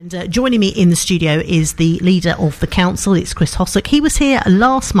And joining me in the studio is the leader of the council. It's Chris Hossack. He was here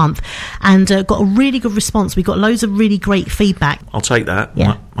last month and got a really good response. We got loads of really great feedback. I'll take that.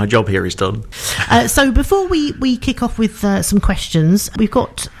 Yeah. My job here is done. So before we kick off with some questions, we've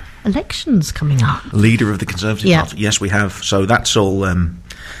got elections coming up. Leader of the Conservative Party. Yes, we have. So that's all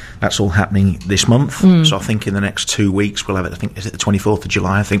happening this month. So I think in the next 2 weeks we'll have it. I think, is it the 24th of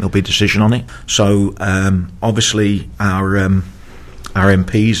July? I think there'll be a decision on it. So obviously our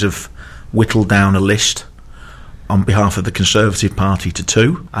MPs have whittled down a list on behalf of the Conservative Party to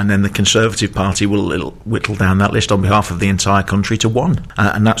 2, and then the Conservative Party will whittle down that list on behalf of the entire country to 1.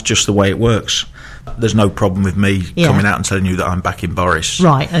 And that's just the way it works. There's no problem with me coming out and telling you that I'm backing Boris.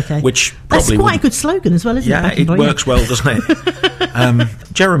 Right, okay. Which that's probably quite a good slogan as well, isn't it? Yeah, it works well, doesn't it?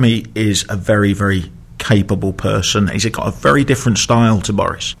 Jeremy is a very, very capable person. He's got a very different style to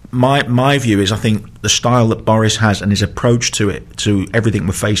Boris. My view is, I think the style that Boris has and his approach to it, to everything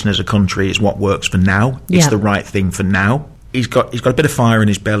we're facing as a country, is what works for now. It's the right thing for now. He's got a bit of fire in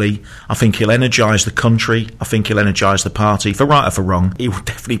his belly. I think he'll energise the country. I think he'll energise the party. For right or for wrong, he will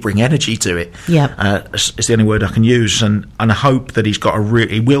definitely bring energy to it. Yeah, it's the only word I can use. And I hope that he's got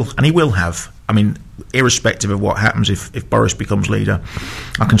he will have. I mean, irrespective of what happens, if Boris becomes leader,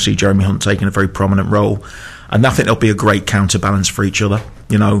 I can see Jeremy Hunt taking a very prominent role. And I think there'll be a great counterbalance for each other.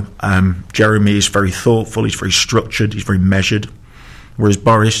 You know, Jeremy is very thoughtful. He's very structured. He's very measured. Whereas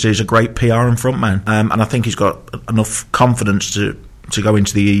Boris is a great PR and frontman. And I think he's got enough confidence to go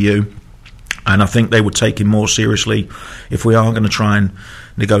into the EU. And I think they would take him more seriously if we are going to try and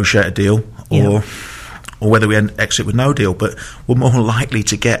negotiate a deal, or whether we exit with no deal. But we're more likely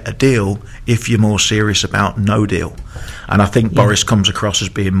to get a deal if you're more serious about no deal. And I think Boris comes across as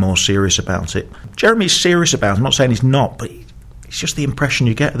being more serious about it. Jeremy's serious about it. I'm not saying he's not, but it's just the impression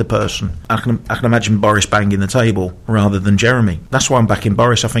you get of the person. I can imagine Boris banging the table rather than Jeremy. That's why I'm backing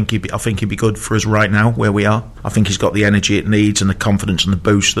Boris. I think he'd be good for us right now where we are. I think he's got the energy it needs and the confidence and the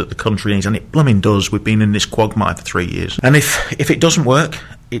boost that the country needs, and it blooming does. We've been in this quagmire for 3 years, and if it doesn't work,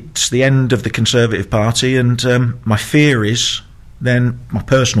 it's the end of the Conservative Party. And my fear is, then my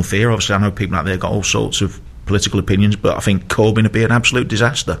personal fear, obviously I know people out there got all sorts of political opinions, but I think Corbyn would be an absolute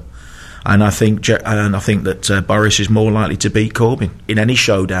disaster. And I think that Boris is more likely to beat Corbyn in any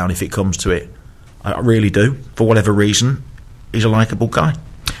showdown if it comes to it. I really do. For whatever reason, he's a likeable guy.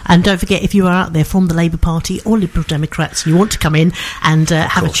 And don't forget, if you are out there from the Labour Party or Liberal Democrats and you want to come in and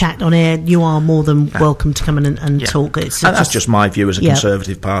have a chat on air, you are more than welcome to come in and talk. That's just my view as a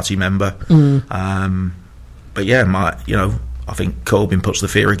Conservative Party member. But yeah, I think Corbyn puts the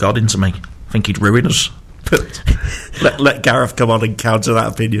fear of God into me. I think he'd ruin us. let Gareth come on and counter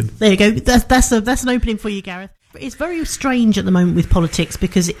that opinion. There you go. That's an opening for you, Gareth. It's very strange at the moment with politics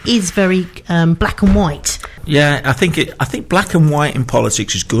because it is very black and white. Yeah, I think black and white in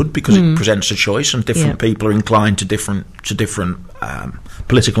politics is good because it presents a choice, and different people are inclined to different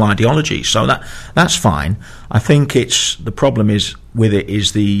political ideologies. So that's fine. I think the problem is with it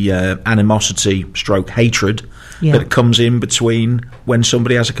is the animosity / hatred that comes in between when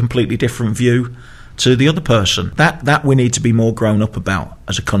somebody has a completely different view to the other person. That we need to be more grown up about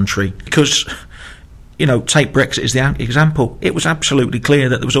as a country, because take Brexit as the example. It was absolutely clear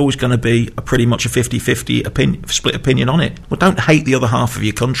that there was always going to be pretty much a 50-50 split opinion on it. Well, don't hate the other half of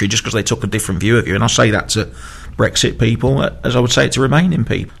your country just because they took a different view of you. And I say that to Brexit people as I would say it to Remaining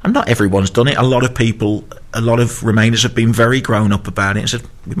people. And not everyone's done it. A lot of Remainers have been very grown up about it and said,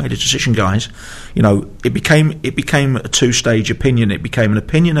 we made a decision, guys. It became a two-stage opinion. It became an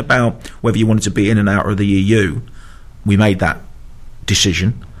opinion about whether you wanted to be in and out of the EU. We made that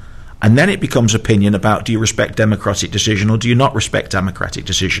decision. And then it becomes opinion about, do you respect democratic decision or do you not respect democratic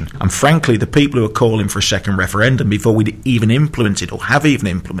decision? And frankly, the people who are calling for a second referendum before we'd even implemented or have even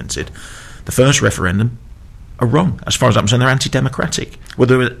implemented the first referendum are wrong. As far as I'm concerned, they're anti-democratic. Well,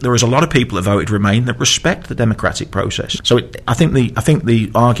 there is a lot of people that voted Remain that respect the democratic process. So I think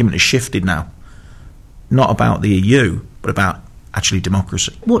the argument has shifted now, not about the EU, but about actually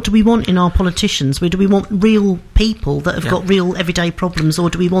democracy. What do we want in our politicians? Do we want real people that have got real everyday problems, or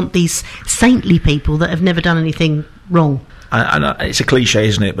do we want these saintly people that have never done anything wrong? And it's a cliche,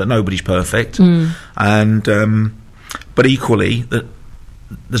 isn't it? But nobody's perfect. And but equally,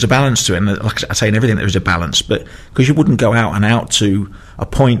 there's a balance to it. And like I say, in everything there is a balance. But because you wouldn't go out and out to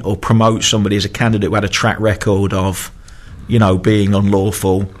appoint or promote somebody as a candidate who had a track record of, being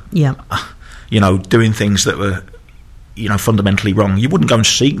unlawful, doing things that were fundamentally wrong. You wouldn't go and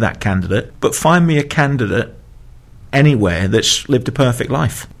seek that candidate, but find me a candidate anywhere that's lived a perfect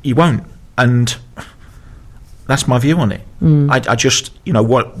life. You won't. And That's my view on it. I just,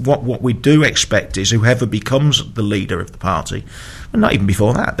 what we do expect is whoever becomes the leader of the party, and not even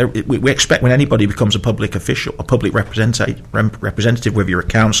before that, we expect when anybody becomes a public official, a public representative, whether you're a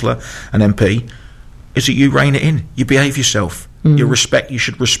councillor, an MP, is that you rein it in, you behave yourself, you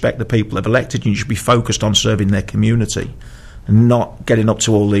should respect the people they've elected, and you should be focused on serving their community and not getting up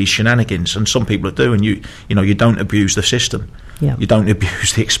to all these shenanigans. And some people do, and you don't abuse the system. Yeah. You don't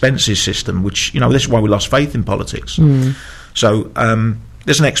abuse the expenses system, which, this is why we lost faith in politics. So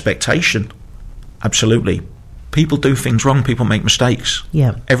there's an expectation, absolutely. People do things wrong, people make mistakes.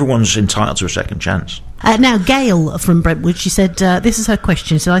 Yeah. Everyone's entitled to a second chance. Now, Gail from Brentwood, she said, this is her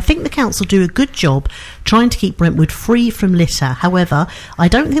question. She said, I think the council do a good job trying to keep Brentwood free from litter. However, I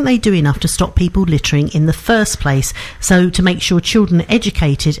don't think they do enough to stop people littering in the first place. So to make sure children are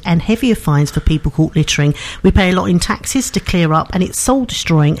educated, and heavier fines for people caught littering. We pay a lot in taxes to clear up, and it's soul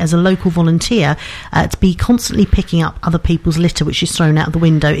destroying as a local volunteer to be constantly picking up other people's litter, which is thrown out the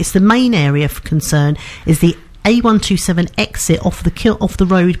window. It's the main area of concern is the A127 exit off the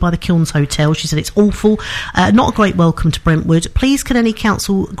road by the Kilns Hotel. She said it's awful, not a great welcome to Brentwood. Please can any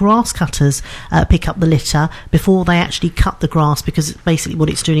council grass cutters pick up the litter before they actually cut the grass, because basically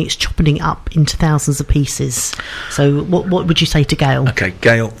what it's doing, it's chopping it up into thousands of pieces. So what would you say to Gail? Okay,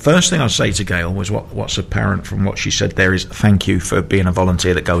 Gail, first thing I'd say to Gail was what's apparent from what she said there is thank you for being a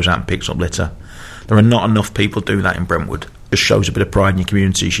volunteer that goes out and picks up litter. There are not enough people do that in Brentwood. Just shows a bit of pride in your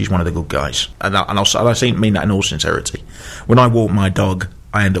community. She's one of the good guys, and I mean that in all sincerity. When I walk my dog,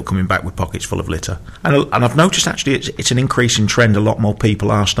 I end up coming back with pockets full of litter, and I've noticed actually it's an increasing trend. A lot more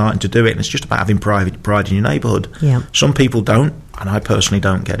people are starting to do it, and it's just about having pride in your neighbourhood. Yeah. Some people don't, and I personally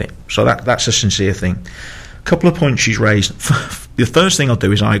don't get it. So that's a sincere thing. A couple of points she's raised. The first thing I'll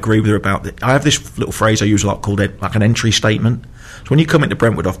do is I agree with her about I have this little phrase I use a lot called like an entry statement. So when you come into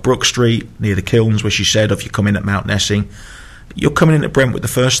Brentwood off Brook Street near the Kilns, where she said, if you come in at Mount Nessing, you're coming into Brentwood, the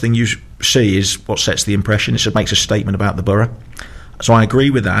first thing you see is what sets the impression. It makes a statement about the borough. So I agree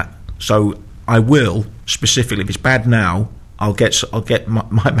with that. So I will, specifically, if it's bad now, I'll get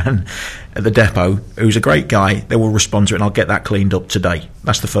my man at the depot, who's a great guy, they will respond to it, and I'll get that cleaned up today.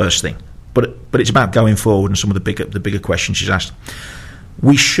 That's the first thing. But it's about going forward and some of the bigger questions she's asked.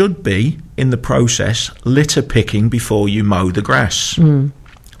 We should be, in the process, litter picking before you mow the grass.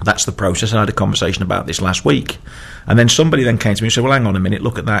 That's the process. I had a conversation about this last week. And then somebody then came to me and said, well, hang on a minute,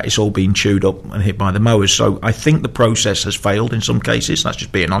 look at that. It's all been chewed up and hit by the mowers. So I think the process has failed in some cases. That's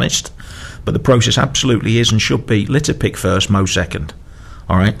just being honest. But the process absolutely is and should be litter pick first, mow second.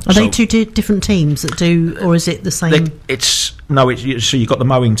 All right. Are they two different teams that do, or is it the same? So you've got the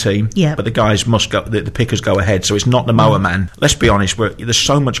mowing team, yeah, but the guys must go, the pickers go ahead, so it's not the mower man. Let's be honest, there's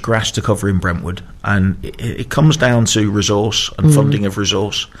so much grass to cover in Brentwood, and it comes down to resource and funding of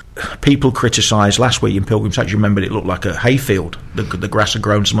resource. People criticised last week in Pilgrim's Hatch, you remember it looked like a hayfield. The grass had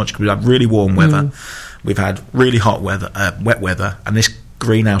grown so much because we've had really warm weather, we've had really hot weather, wet weather, and this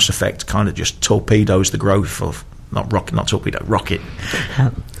greenhouse effect kind of just torpedoes the growth of rocket.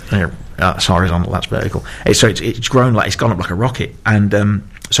 That's horizontal, that's vertical. It's grown it's gone up like a rocket. And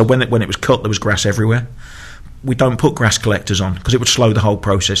so when it was cut, there was grass everywhere. We don't put grass collectors on because it would slow the whole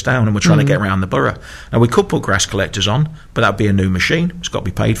process down, and we're trying to get around the borough. Now, we could put grass collectors on, but that would be a new machine. It's got to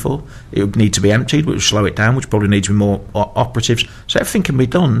be paid for. It would need to be emptied, which would slow it down, which probably needs to be more operatives. So everything can be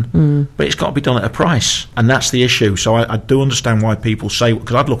done, but it's got to be done at a price, and that's the issue. So I do understand why people say,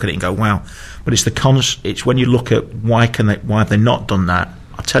 because I'd look at it and go, wow, but it's when you look at why have they not done that.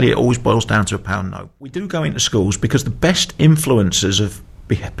 I tell you, it always boils down to a pound note. We do go into schools because the best influencers of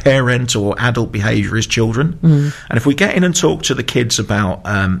parent or adult behaviour is children, and if we get in and talk to the kids about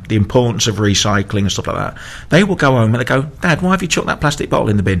the importance of recycling and stuff like that, they will go home and they go, Dad, why have you chucked that plastic bottle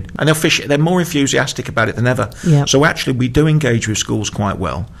in the bin? And they'll fish it. They're more enthusiastic about it than ever. Yep. So actually we do engage with schools quite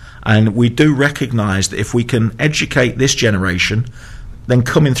well, and we do recognise that if we can educate this generation, then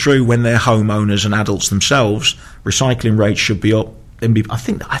coming through when they're homeowners and adults themselves, recycling rates should be up.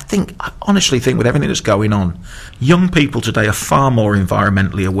 I honestly think with everything that's going on, young people today are far more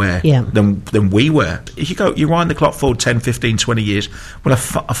environmentally aware than we were. If you wind the clock forward 10, 15, 20 years, well,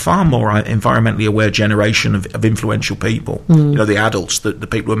 a far more environmentally aware generation of influential people, the adults, the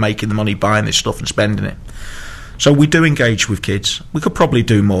people who are making the money buying this stuff and spending it. So we do engage with kids. We could probably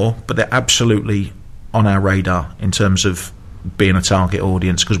do more, but they're absolutely on our radar in terms of being a target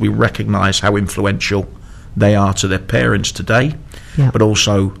audience, because we recognise how influential they are to their parents today, but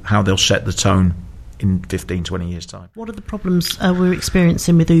also how they'll set the tone in 15, 20 years' time. What are the problems we're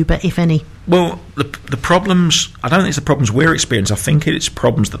experiencing with Uber, if any? Well, the problems, I don't think it's the problems we're experiencing. I think it's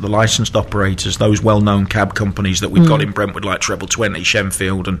problems that the licensed operators, those well-known cab companies that we've got in Brentwood, like Treble 20,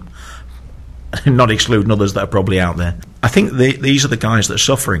 Shenfield, and not excluding others that are probably out there. I think these are the guys that are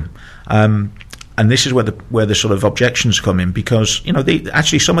suffering. And this is where the sort of objections come in, because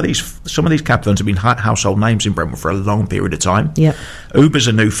actually some of these cab firms have been household names in Brentwood for a long period of time. Yep. Uber's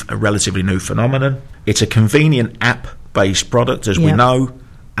a relatively new phenomenon. It's a convenient app-based product, as we know,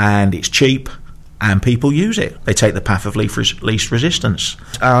 and it's cheap, and people use it. They take the path of least resistance.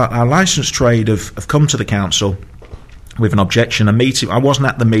 Our licensed trade have come to the council with an objection, a meeting. I wasn't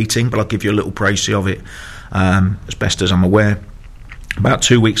at the meeting, but I'll give you a little précis of it, as best as I'm aware. About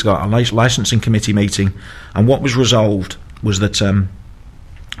 2 weeks ago, a licensing committee meeting, and what was resolved was that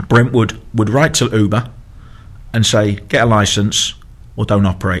Brentwood would write to Uber and say, get a licence or don't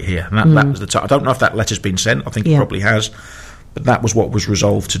operate here. And that was the I don't know if that letter's been sent. I think it probably has, but that was what was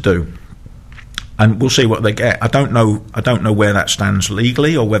resolved to do. And we'll see what they get. I don't know where that stands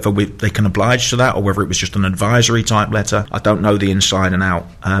legally, or whether they can oblige to that, or whether it was just an advisory type letter. I don't know the inside and out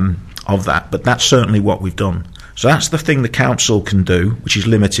of that, but that's certainly what we've done. So that's the thing the council can do, which is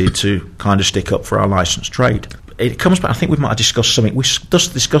limited to kind of stick up for our licensed trade. It comes back, I think we might have discussed something. We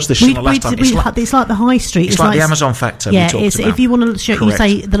just discussed this in the last time. It's like the high street. It's like the Amazon factor yeah, we talked about. If you want to show, you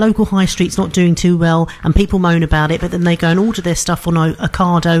say the local high street's not doing too well and people moan about it, but then they go and order their stuff on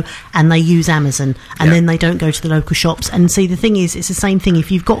Ocado and they use Amazon, and then they don't go to the local shops. And see, the thing is, it's the same thing.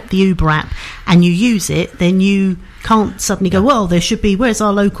 If you've got the Uber app and you use it, then you can't suddenly go, well, there should be, where's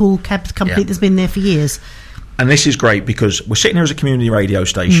our local cab company that's been there for years? And this is great, because we're sitting here as a community radio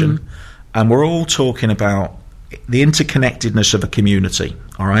station and we're all talking about the interconnectedness of a community,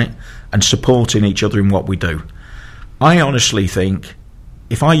 all right, and supporting each other in what we do. I honestly think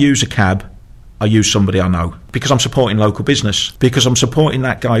if I use a cab, I use somebody I know, because I'm supporting local business, because I'm supporting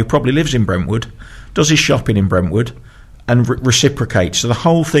that guy who probably lives in Brentwood, does his shopping in Brentwood, and reciprocates. So the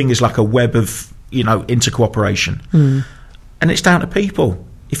whole thing is like a web of, inter-cooperation. And it's down to people.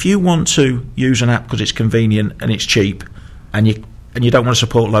 If you want to use an app because it's convenient and it's cheap, and you don't want to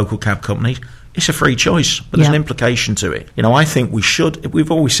support local cab companies, it's a free choice, but there's an implication to it. I think we should. We've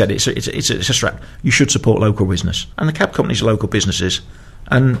always said it's a strap. You should support local business, and the cab companies are local businesses,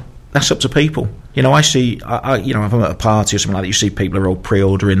 and that's up to people. I see. If I'm at a party or something like that, you see people are all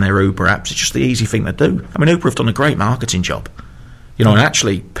pre-ordering their Uber apps. It's just the easy thing to do. I mean, Uber have done a great marketing job. And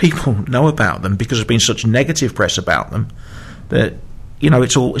actually, people know about them because there's been such negative press about them that.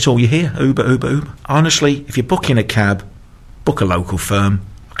 It's all you hear. Uber. Honestly, if you're booking a cab, book a local firm.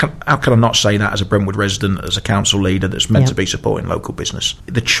 How can I not say that as a Brentwood resident, as a council leader that's meant to be supporting local business?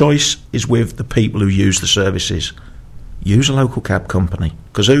 The choice is with the people who use the services. Use a local cab company,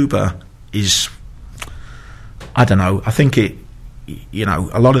 because Uber is, I don't know, I think a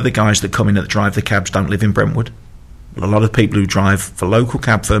lot of the guys that come in that drive the cabs don't live in Brentwood. A lot of people who drive for local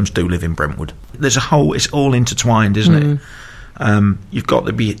cab firms do live in Brentwood. It's all intertwined, isn't it? You've got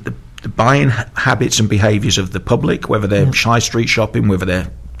the buying habits and behaviours of the public, whether they're high street shopping, whether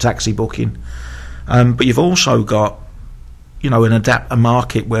they're taxi booking, but you've also got a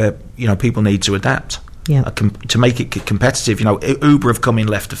market where people need to adapt to make it competitive. Uber have come in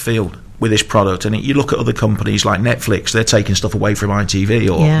left of field with this product, and you look at other companies like Netflix, they're taking stuff away from ITV,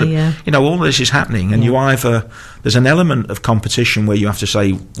 or all of this is happening, and there's an element of competition where you have to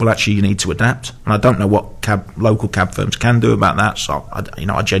say, well, actually you need to adapt, and I don't know what local cab firms can do about that, so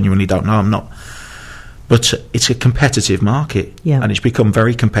I genuinely don't know. I'm not, but it's a competitive market, and it's become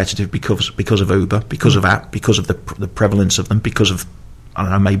very competitive because of Uber, because of app, because of the prevalence of them, because of I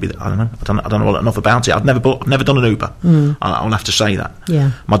don't know enough about it. I've never done an Uber. I'll have to say that.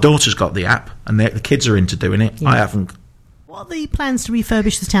 My daughter's got the app, and the kids are into doing it. I haven't. What are the plans to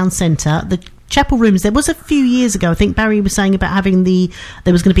refurbish the town centre? The chapel rooms, there was a few years ago, I think Barry was saying about having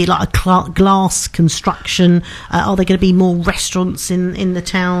there was going to be like a glass construction. Are there going to be more restaurants in the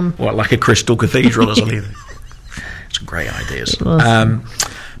town? What, like a crystal cathedral or something? Some great ideas.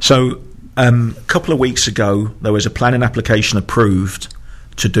 So a couple of weeks ago, there was a planning application approved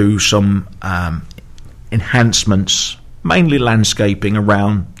to do some enhancements, mainly landscaping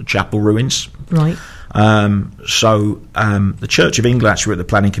around the chapel ruins. Right. The Church of England actually were at the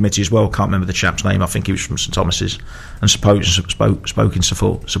planning committee as well. Can't remember the chap's name. I think he was from St Thomas's, and spoke in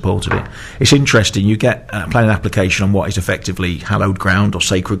support of it. It's interesting. You get a planning application on what is effectively hallowed ground or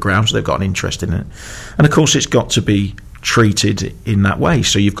sacred ground, so they've got an interest in it. And of course, it's got to be treated in that way.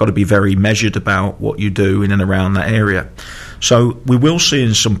 So you've got to be very measured about what you do in and around that area. So we will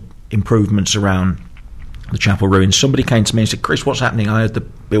see some improvements around the chapel ruins. Somebody came to me and said, "Chris, what's happening? I had the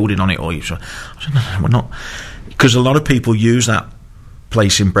building on it." Or I said, "No, we're not," because a lot of people use that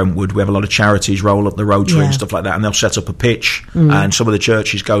place in Brentwood. We have a lot of charities roll up the Rotary Yeah. and stuff like that, and they'll set up a pitch, and some of the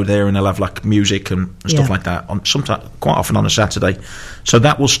churches go there and they'll have like music and stuff like that on sometimes, quite often on a Saturday. So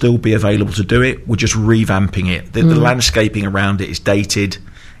that will still be available to do it. We're just revamping it. The landscaping around it is dated.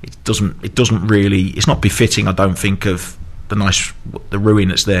 It doesn't really. It's not befitting, I don't think, of the ruin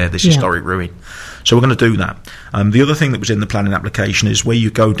that's there, this historic ruin. So we're going to do that. The other thing that was in the planning application is where you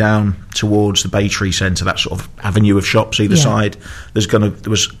go down towards the Baytree Centre, that sort of avenue of shops either side. There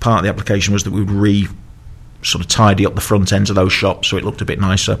was part of the application was that we would sort of tidy up the front ends of those shops so it looked a bit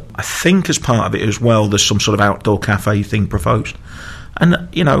nicer. I think as part of it as well, there's some sort of outdoor cafe thing proposed, and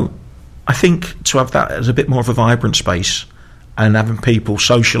I think to have that as a bit more of a vibrant space. And having people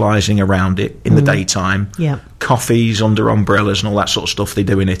socialising around it in the daytime, coffees under umbrellas and all that sort of stuff they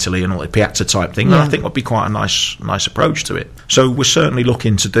do in Italy and all the piazza type thing, I think would be quite a nice approach to it. So we're certainly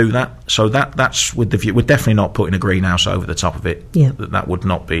looking to do that. So that's with the view. We're definitely not putting a greenhouse over the top of it. Yeah. That would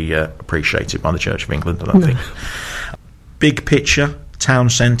not be appreciated by the Church of England, I don't think. Big picture, town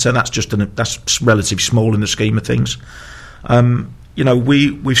centre, that's relatively small in the scheme of things.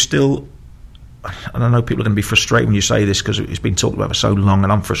 We've still... And I know people are going to be frustrated when you say this because it's been talked about for so long,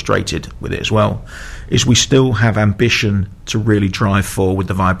 and I'm frustrated with it as well, is we still have ambition to really drive forward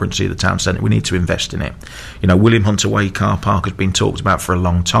the vibrancy of the town centre. We need to invest in it. William Hunter Way car park has been talked about for a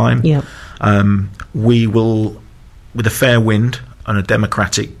long time. Yeah. We will, with a fair wind and a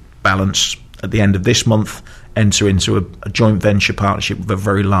democratic balance, at the end of this month, enter into a joint venture partnership with a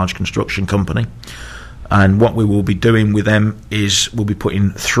very large construction company. And what we will be doing with them is we'll be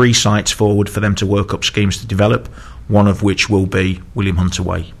putting 3 sites forward for them to work up schemes to develop, one of which will be William Hunter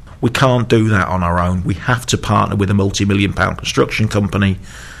Way. We can't do that on our own. We have to partner with a multi-million-pound construction company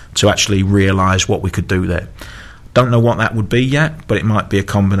to actually realise what we could do there. Don't know what that would be yet, but it might be a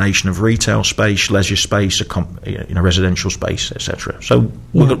combination of retail space, leisure space, residential space, etc. So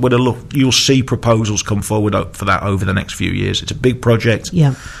you'll see proposals come forward for that over the next few years. It's a big project,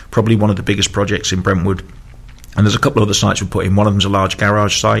 probably one of the biggest projects in Brentwood. And there's a couple of other sites we put in. One of them's a large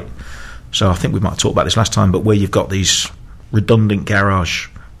garage site. So I think we might have talked about this last time, but where you've got these redundant garage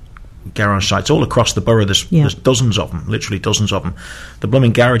sites all across the borough. There's dozens of them, literally dozens of them. The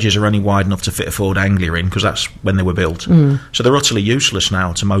blooming garages are only wide enough to fit a Ford Anglia in because that's when they were built. So they're utterly useless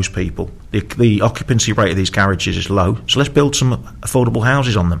now to most people. The occupancy rate of these garages is low, so let's build some affordable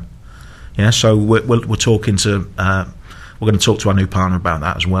houses on them. So we're talking to we're going to talk to our new partner about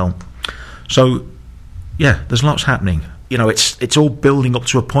that as well. So there's lots happening. It's all building up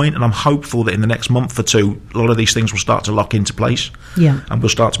to a point, and I'm hopeful that in the next month or two, a lot of these things will start to lock into place. And we'll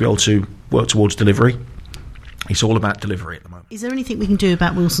start to be able to work towards delivery. It's all about delivery at the moment. Is there anything we can do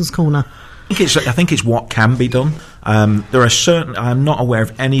about Wilson's Corner? I think it's what can be done. I'm not aware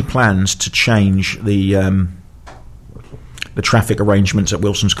of any plans to change the traffic arrangements at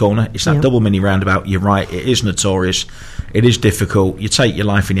Wilson's Corner. It's that double mini roundabout. You're right, it is notorious. It is difficult. You take your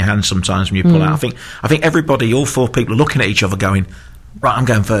life in your hands sometimes when you pull out. I think everybody, all 4 people, are looking at each other going, right, I'm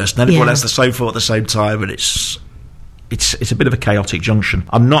going first. And everyone has the same thought at the same time, and it's a bit of a chaotic junction.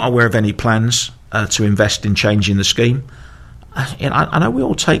 I'm not aware of any plans to invest in changing the scheme. I know we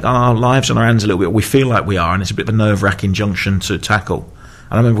all take our lives on our hands a little bit. We feel like we are, and it's a bit of a nerve-wracking junction to tackle.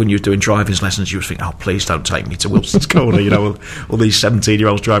 And I remember when you were doing driving lessons, you were thinking, please don't take me to Wilson's Corner. All these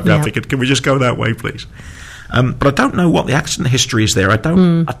 17-year-olds driving around thinking, can we just go that way, please? But I don't know what the accident history is there. I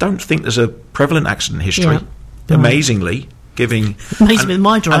don't think there's a prevalent accident history. Amazingly, with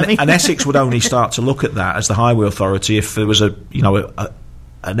my driving. And Essex would only start to look at that as the Highway Authority if there was an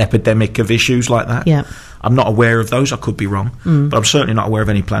epidemic of issues like that. I'm not aware of those. I could be wrong, but I'm certainly not aware of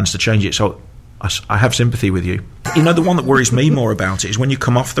any plans to change it. So I have sympathy with you. The one that worries me more about it is when you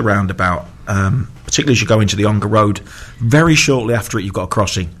come off the roundabout, particularly as you go into the Ongar Road, very shortly after it you've got a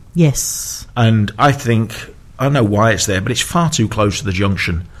crossing. Yes. And I don't know why it's there, but it's far too close to the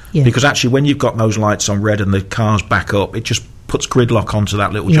junction. Because actually when you've got those lights on red and the cars back up, it just puts gridlock onto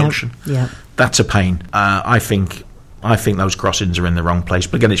that little junction. That's a pain. I think those crossings are in the wrong place.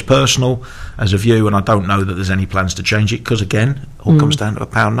 But again, it's personal as a view, and I don't know that there's any plans to change it because, again, it all comes down to a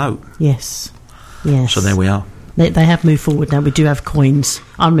pound note. Yes. So there we are. They have moved forward now. We do have coins.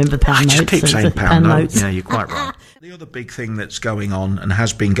 I remember the pound notes. I just keep saying pound notes. Yeah, you're quite right. The other big thing that's going on and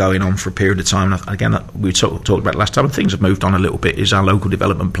has been going on for a period of time, and again, we talked about it last time, and things have moved on a little bit, is our local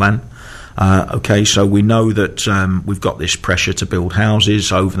development plan. So we know that we've got this pressure to build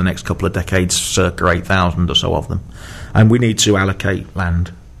houses over the next couple of decades, circa 8,000 or so of them, and we need to allocate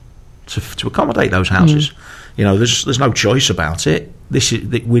land to accommodate those houses. There's no choice about it.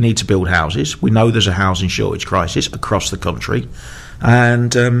 We need to build houses. We know there's a housing shortage crisis across the country,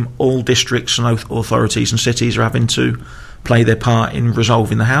 and all districts and authorities and cities are having to play their part in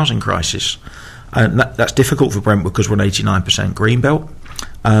resolving the housing crisis. And that's difficult for Brentwood because we're an 89% green belt.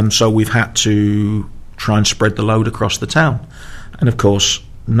 So we've had to try and spread the load across the town. And of course,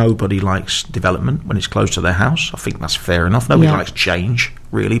 nobody likes development when it's close to their house. I think that's fair enough. Nobody likes change,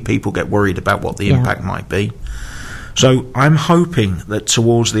 really. People get worried about what the impact might be. So I'm hoping that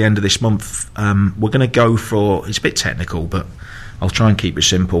towards the end of this month, we're going to go for, it's a bit technical, but I'll try and keep it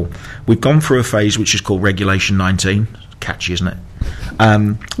simple. We've gone through a phase which is called Regulation 19. Catchy, isn't it?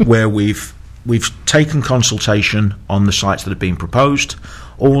 Where we've taken consultation on the sites that have been proposed.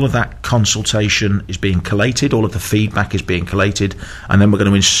 All of that consultation is being collated, all of the feedback is being collated, and then we're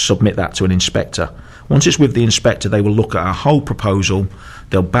going to submit that to an inspector. Once it's with the inspector, they will look at our whole proposal,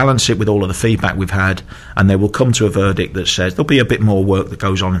 they'll balance it with all of the feedback we've had, and they will come to a verdict that says there'll be a bit more work that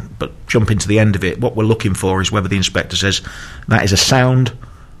goes on, but jumping to the end of it, what we're looking for is whether the inspector says that is a sound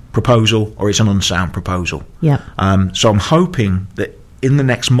proposal or it's an unsound proposal. Yeah. So I'm hoping that in the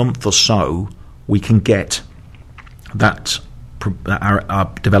next month or so, we can get that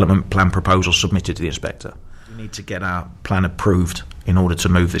our development plan proposal submitted to the inspector. We need to get our plan approved in order to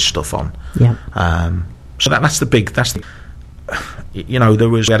move this stuff on. Yeah. So that's the big. We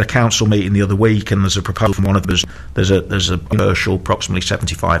had a council meeting the other week, and there's a proposal from one of them. There's a commercial, approximately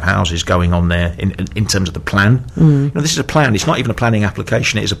 75 houses going on there in terms of the plan. This is a plan. It's not even a planning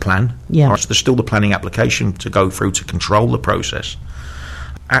application. It is a plan. Yeah. Right, so there's still the planning application to go through to control the process.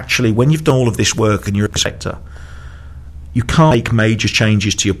 Actually, when you've done all of this work and you're a sector, you can't make major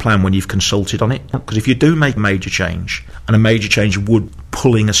changes to your plan when you've consulted on it. Because if you do make a major change, and a major change would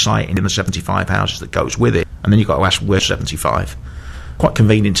pulling a site in the 75 houses that goes with it, and then you've got to ask where's 75. Quite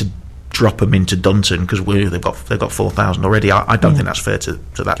convenient to drop them into Dunton because they've got 4,000 already. I don't think that's fair to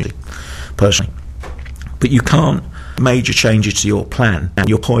that personally. But you can't major changes to your plan and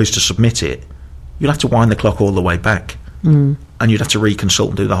you're poised to submit it. You'll have to wind the clock all the way back. And you'd have to reconsult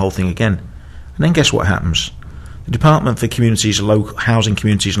and do the whole thing again. And then guess what happens? The Department for Communities and Local Housing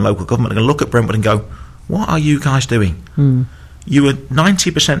Communities and Local Government are going to look at Brentwood and go, what are you guys doing? You were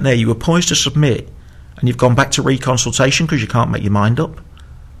 90% there, you were poised to submit, and you've gone back to reconsultation because you can't make your mind up.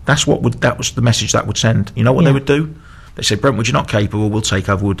 That was the message that would send. You know what they would do? They said, Brentwood, you're not capable, we'll take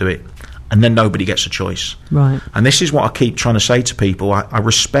over, we'll do it. And then nobody gets a choice. Right. And this is what I keep trying to say to people. I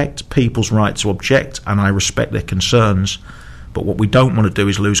respect people's right to object, and I respect their concerns. But what we don't want to do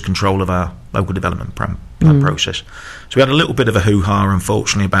is lose control of our local development plan process. So we had a little bit of a hoo-ha,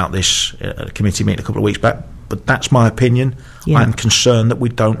 unfortunately, about this at a committee meeting a couple of weeks back. But that's my opinion. Yeah. I'm concerned that we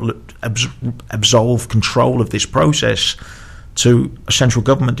don't absolve control of this process to a central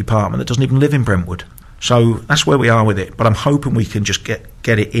government department that doesn't even live in Brentwood. So that's where we are with it. But I'm hoping we can just get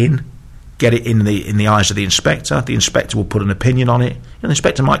it in the eyes of the inspector. The inspector will put an opinion on it. And the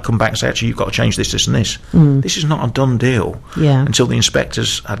inspector might come back and say, actually, you've got to change this, and this. This is not a done deal until the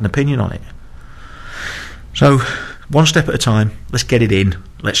inspector's had an opinion on it. So one step at a time, let's get it in.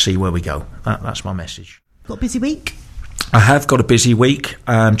 Let's see where we go. That's my message. Got a busy week? I have got a busy week.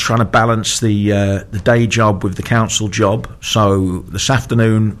 I'm trying to balance the day job with the council job. So this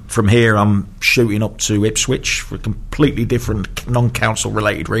afternoon from here, I'm shooting up to Ipswich for a completely different non-council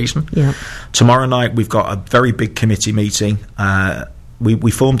related reason. Yeah. Tomorrow night, we've got a very big committee meeting.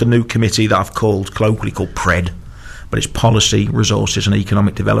 We formed a new committee that I've colloquially called PRED, but it's Policy, Resources and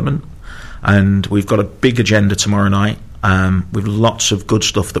Economic Development. And we've got a big agenda tomorrow night with lots of good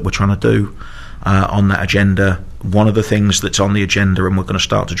stuff that we're trying to do on that agenda. One of the things that's on the agenda and we're going to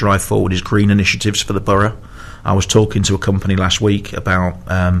start to drive forward is green initiatives for the borough. I was talking to a company last week about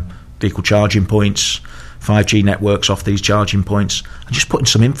vehicle charging points, 5G networks off these charging points, and just putting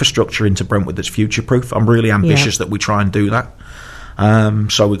some infrastructure into Brentwood that's future-proof. I'm really ambitious that we try and do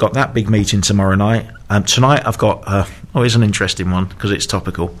that. So we've got that big meeting tomorrow night. Tonight I've got, here's an interesting one because it's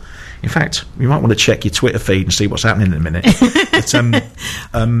topical. In fact, you might want to check your Twitter feed and see what's happening in a minute.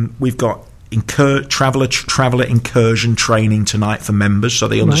 But, we've got traveller incursion training tonight for members so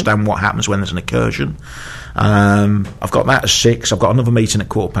they understand what happens when there's an incursion. I've got that at 6. I've got another meeting at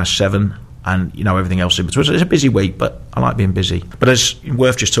 7:15 and everything else in between. So it's a busy week, but I like being busy. But it's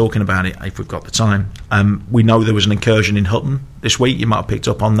worth just talking about it if we've got the time. We know there was an incursion in Hutton this week. You might have picked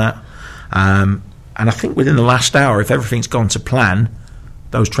up on that. And I think within the last hour, if everything's gone to plan,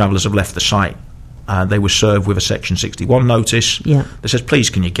 those travellers have left the site. They were served with a Section 61 notice that says, please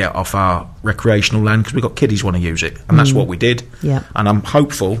can you get off our recreational land because we've got kiddies want to use it. And that's what we did. Yeah. And I'm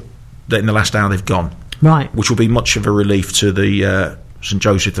hopeful that in the last hour they've gone. Right. Which will be much of a relief to the St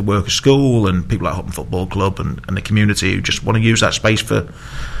Joseph the Workers' School and people like Hutton Football Club and the community who just want to use that space for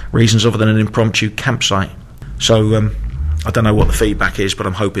reasons other than an impromptu campsite. So I don't know what the feedback is, but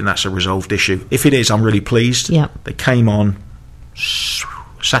I'm hoping that's a resolved issue. If it is, I'm really pleased. Yep. They came on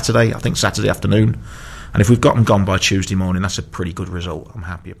Saturday afternoon, and if we've got them gone by Tuesday morning, that's a pretty good result. I'm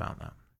happy about that.